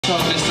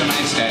hope it's a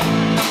nice day.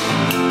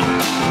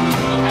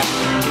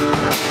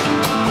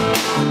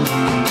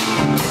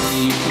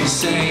 You can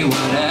say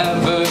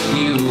whatever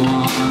you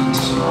want.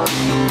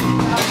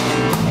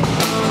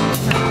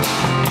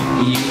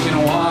 You can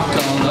walk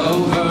all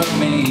over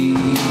me.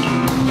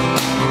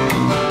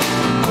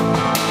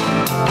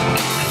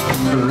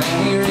 For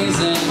any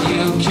reason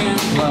you can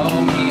blow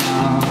me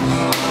off.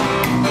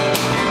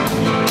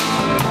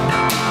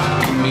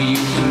 You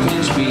can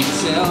pinch me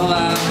till I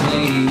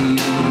bleed.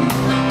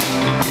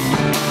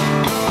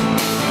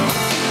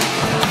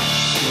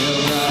 Still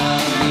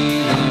gonna be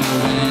there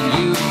when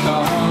you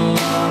call.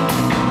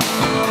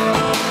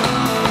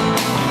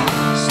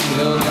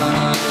 Still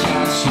gonna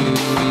catch you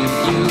if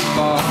you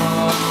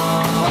fall.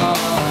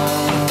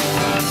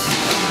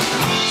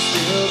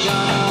 Still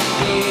gonna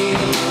be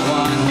the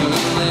one who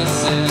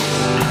listens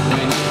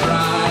when you're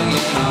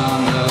crying on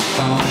the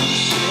phone.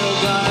 Still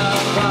gonna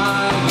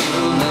buy you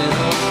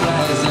little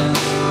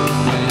presents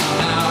when I'm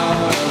out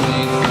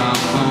away from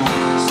home.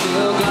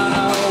 Still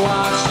gonna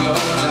watch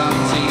your dumb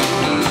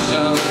TV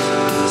shows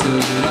so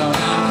you don't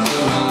have to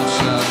watch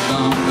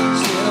alone.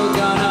 Still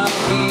gonna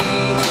be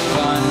the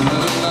one who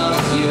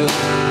loves you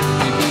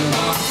if you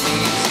want me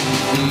to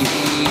be.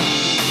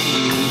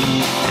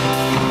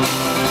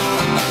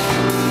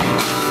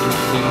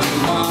 If you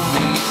want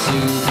me to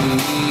be.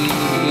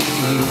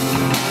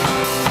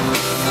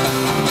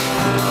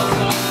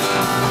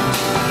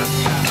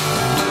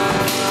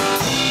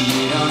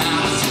 You don't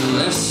have to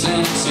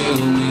listen to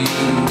me.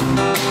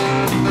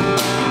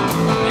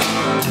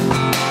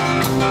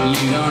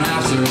 You don't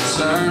have to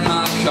return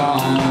my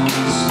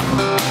calls.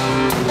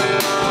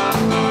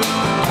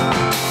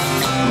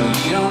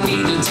 You don't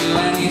need to do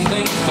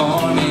anything for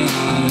me.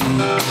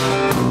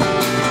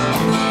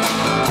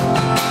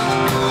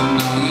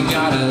 All you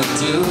gotta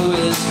do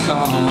is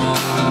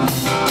call.